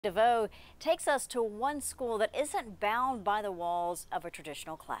DeVoe takes us to one school that isn't bound by the walls of a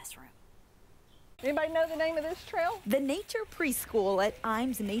traditional classroom. Anybody know the name of this trail? The Nature Preschool at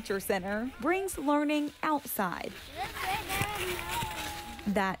Ijams Nature Center brings learning outside.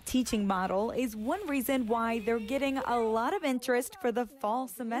 That teaching model is one reason why they're getting a lot of interest for the fall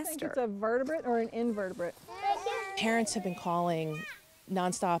semester. Do you think it's a vertebrate or an invertebrate? Parents have been calling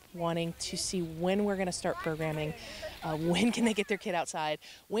nonstop, wanting to see when we're going to start programming, when can they get their kid outside,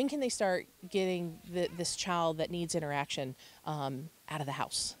 when can they start getting this child that needs interaction out of the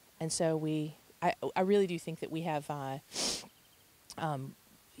house. And so I really do think that we have a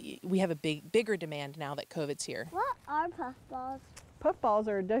bigger demand now that COVID's here. What are puffballs? Puffballs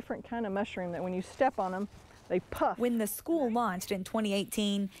are a different kind of mushroom that when you step on them, they puff. When the school launched in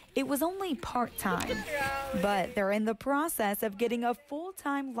 2018, it was only part-time, but they're in the process of getting a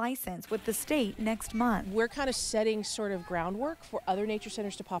full-time license with the state next month. We're kind of setting sort of groundwork for other nature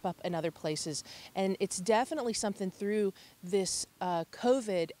centers to pop up in other places, and it's definitely something through this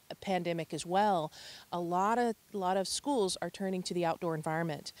COVID pandemic as well. A lot of schools are turning to the outdoor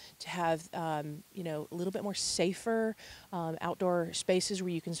environment to have a little bit more safer outdoor spaces where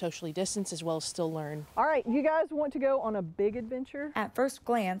you can socially distance as well as still learn. All right, you guys want to go on a big adventure? At first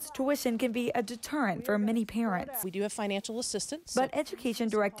glance, tuition can be a deterrent for many parents. We do have financial assistance. But Education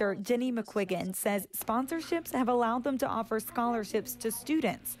Director Jenny McQuiggan says sponsorships have allowed them to offer scholarships to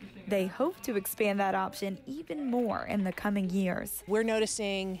students. They hope to expand that option even more in the coming years. We're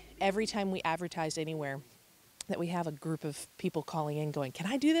noticing every time we advertise anywhere that we have a group of people calling in going, can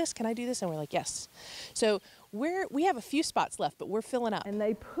I do this? Can I do this? And we're like, yes. So we have a few spots left, but we're filling up. And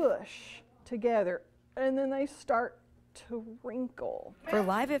they push together and then they start to wrinkle. For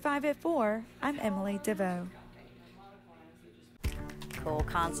Live at 5 at 4, I'm Emily DeVoe. Cool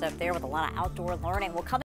concept there with a lot of outdoor learning. We'll come